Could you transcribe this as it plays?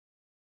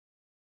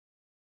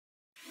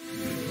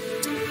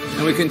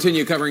And we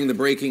continue covering the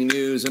breaking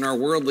news. In our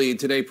world lead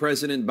today,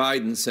 President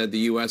Biden said the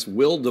U.S.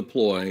 will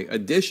deploy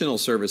additional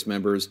service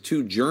members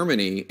to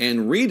Germany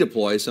and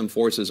redeploy some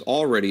forces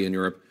already in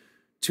Europe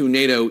to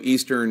NATO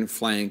eastern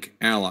flank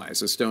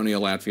allies, Estonia,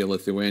 Latvia,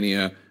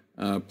 Lithuania,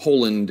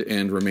 Poland,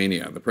 and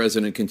Romania. The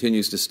president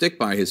continues to stick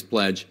by his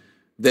pledge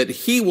that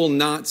he will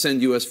not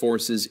send U.S.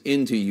 forces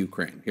into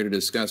Ukraine. Here to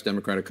discuss,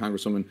 Democratic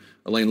Congresswoman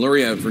Elaine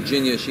Luria of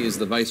Virginia. She is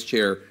the vice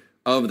chair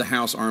of the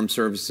House Armed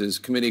Services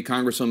Committee.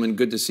 Congresswoman,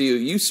 good to see you.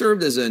 You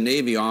served as a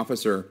Navy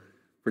officer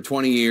for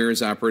 20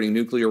 years, operating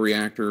nuclear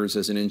reactors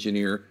as an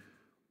engineer.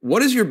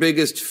 What is your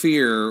biggest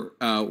fear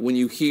when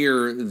you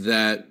hear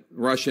that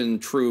Russian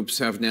troops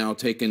have now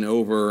taken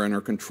over and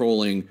are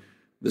controlling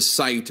the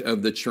site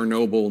of the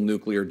Chernobyl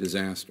nuclear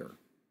disaster?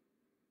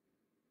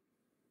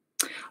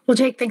 Well,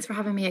 Jake, thanks for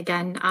having me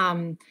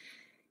again.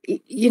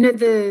 You know,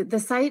 the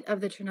site of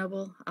the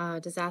Chernobyl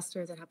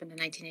disaster that happened in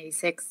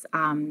 1986,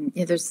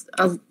 there's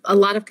a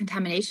lot of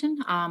contamination,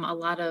 a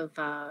lot of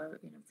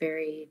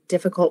very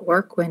difficult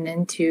work went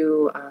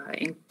into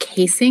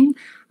encasing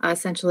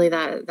essentially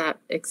that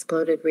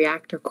exploded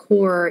reactor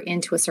core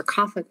into a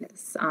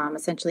sarcophagus,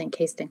 essentially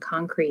encased in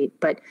concrete.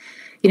 But,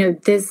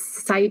 this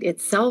site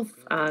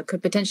itself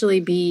could potentially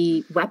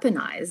be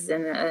weaponized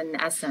in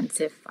essence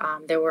if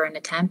there were an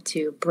attempt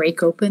to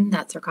break open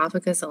that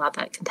sarcophagus, allow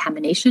that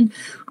contamination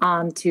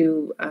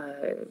to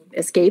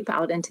escape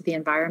out into the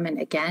environment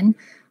again.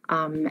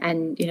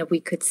 And, we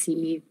could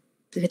see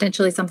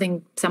potentially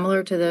something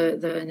similar to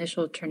the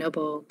initial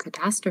Chernobyl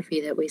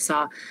catastrophe that we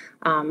saw,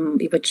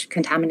 which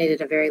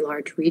contaminated a very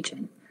large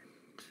region.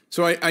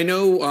 So I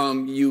know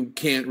you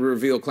can't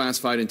reveal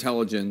classified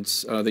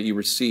intelligence that you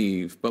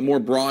receive, but more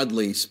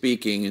broadly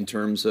speaking, in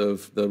terms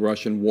of the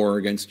Russian war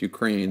against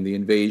Ukraine, the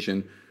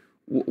invasion,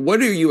 what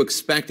are you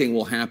expecting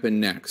will happen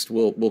next?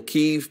 Will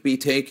Kyiv be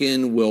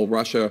taken? Will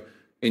Russia,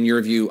 in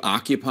your view,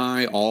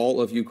 occupy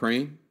all of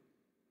Ukraine?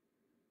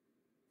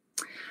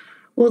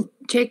 Well,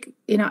 Jake,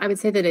 I would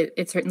say that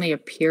it certainly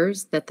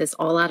appears that this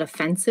all-out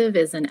offensive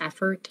is an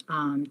effort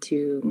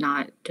to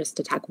not just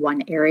attack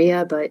one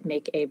area, but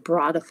make a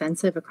broad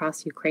offensive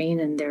across Ukraine.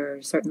 And there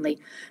are certainly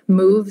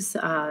moves,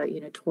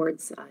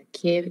 towards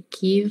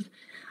Kyiv.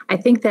 I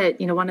think that,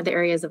 one of the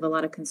areas of a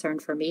lot of concern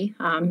for me,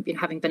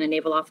 having been a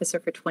naval officer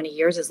for 20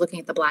 years, is looking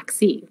at the Black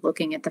Sea,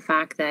 looking at the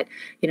fact that,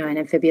 an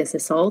amphibious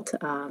assault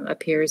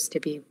appears to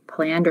be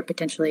planned or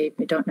potentially,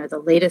 we don't know the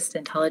latest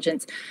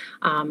intelligence,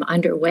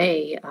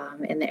 underway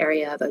in the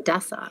area of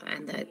Odessa,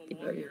 and that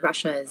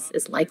Russia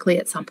is likely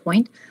at some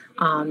point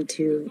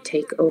to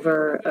take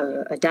over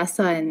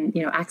Odessa, and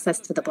access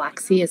to the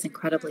Black Sea is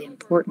incredibly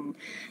important.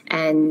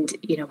 And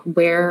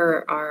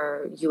where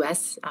are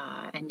U.S.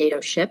 and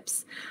NATO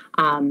ships?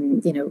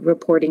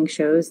 Reporting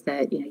shows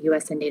that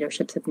U.S. and NATO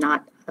ships have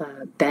not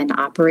been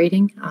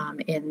operating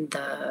in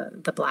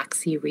the Black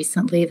Sea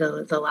recently.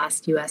 The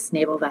last U.S.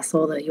 naval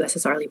vessel, the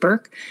USS Arleigh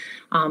Burke,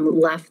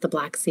 left the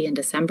Black Sea in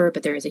December,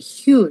 but there is a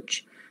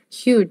huge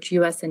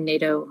U.S. and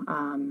NATO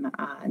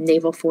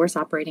naval force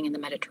operating in the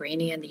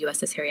Mediterranean. The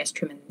USS Harry S.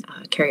 Truman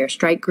Carrier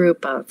Strike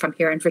Group from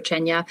here in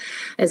Virginia,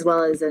 as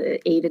well as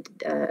 8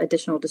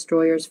 additional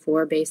destroyers,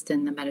 4 based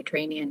in the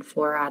Mediterranean,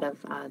 4 out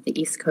of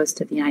the east coast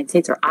of the United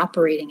States, are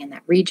operating in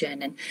that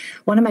region. And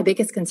one of my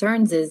biggest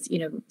concerns is,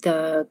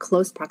 the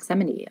close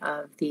proximity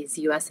of these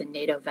U.S. and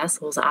NATO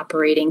vessels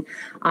operating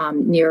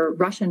near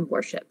Russian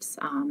warships,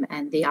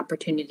 and the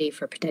opportunity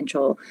for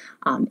potential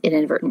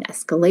inadvertent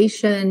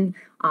escalation.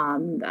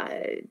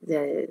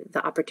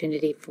 The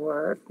opportunity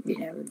for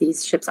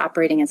these ships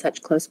operating in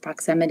such close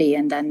proximity,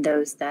 and then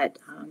those that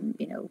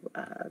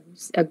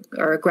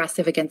are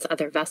aggressive against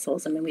other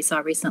vessels. I mean, we saw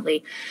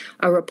recently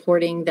a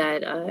reporting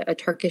that a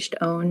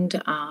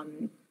Turkish-owned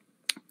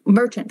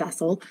merchant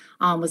vessel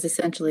was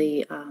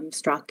essentially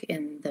struck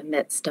in the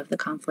midst of the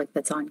conflict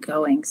that's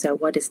ongoing. So,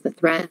 what is the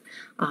threat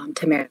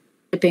to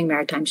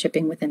maritime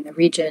shipping within the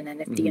region?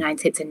 And if the United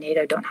States and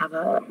NATO don't have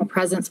a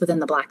presence within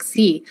the Black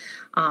Sea,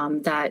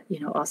 that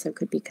also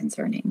could be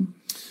concerning.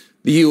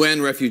 The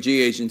UN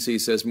Refugee Agency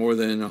says more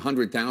than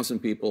 100,000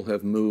 people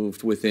have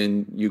moved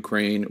within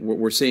Ukraine.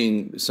 We're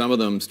seeing some of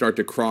them start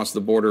to cross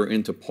the border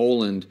into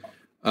Poland.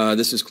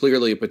 This is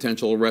clearly a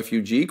potential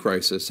refugee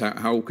crisis.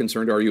 How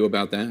concerned are you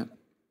about that?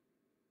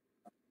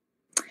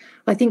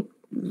 I think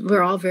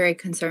we're all very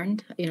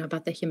concerned,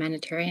 about the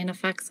humanitarian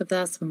effects of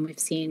this. When we've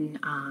seen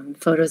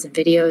photos and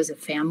videos of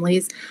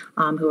families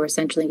who are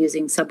essentially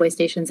using subway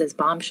stations as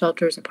bomb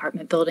shelters,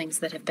 apartment buildings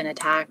that have been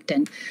attacked,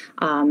 and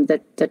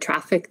the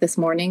traffic this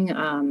morning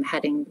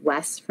heading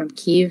west from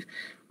Kyiv.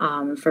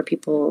 For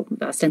people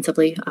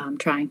ostensibly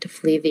trying to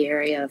flee the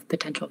area of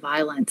potential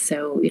violence.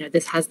 So,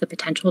 this has the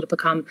potential to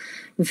become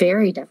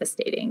very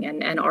devastating,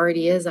 and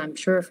already is, I'm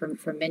sure,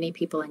 for many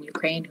people in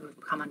Ukraine who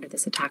have come under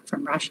this attack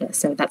from Russia.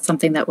 So that's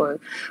something that we're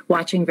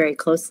watching very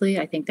closely.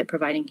 I think that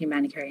providing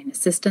humanitarian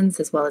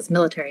assistance as well as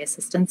military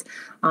assistance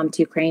to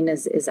Ukraine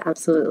is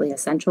absolutely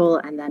essential.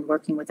 And then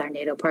working with our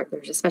NATO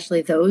partners,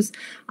 especially those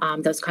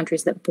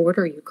countries that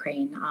border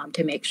Ukraine,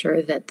 to make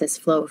sure that this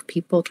flow of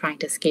people trying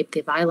to escape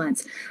the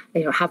violence,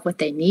 have what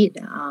they need.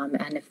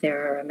 And if there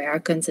are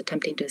Americans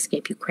attempting to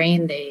escape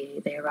Ukraine,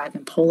 they arrive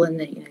in Poland.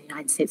 The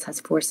United States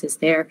has forces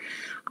there,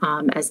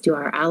 as do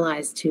our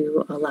allies,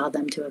 to allow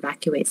them to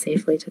evacuate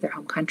safely to their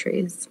home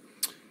countries.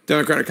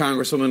 Democratic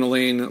Congresswoman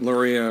Elaine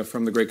Luria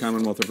from the great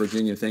Commonwealth of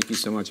Virginia, thank you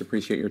so much.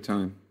 Appreciate your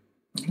time.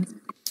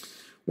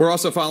 We're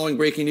also following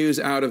breaking news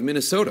out of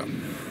Minnesota.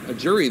 A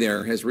jury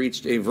there has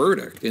reached a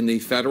verdict in the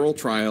federal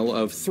trial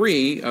of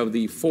 3 of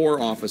the 4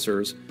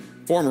 officers,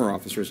 former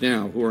officers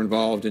now, who were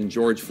involved in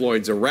George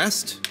Floyd's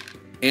arrest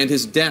and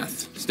his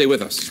death. Stay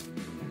with us.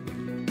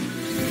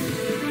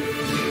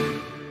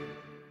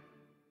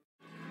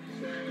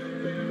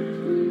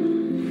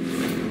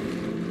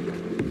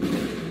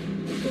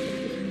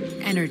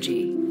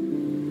 Energy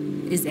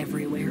is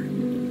everywhere,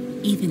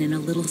 even in a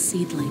little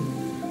seedling,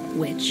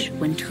 which,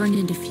 when turned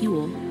into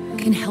fuel,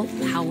 can help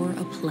power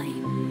a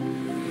plane.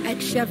 At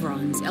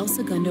Chevron's El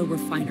Segundo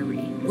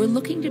refinery, we're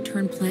looking to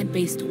turn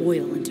plant-based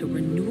oil into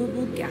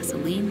renewable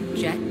gasoline,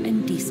 jet,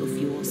 and diesel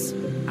fuels.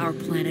 Our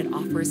planet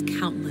offers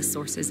countless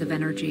sources of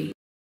energy.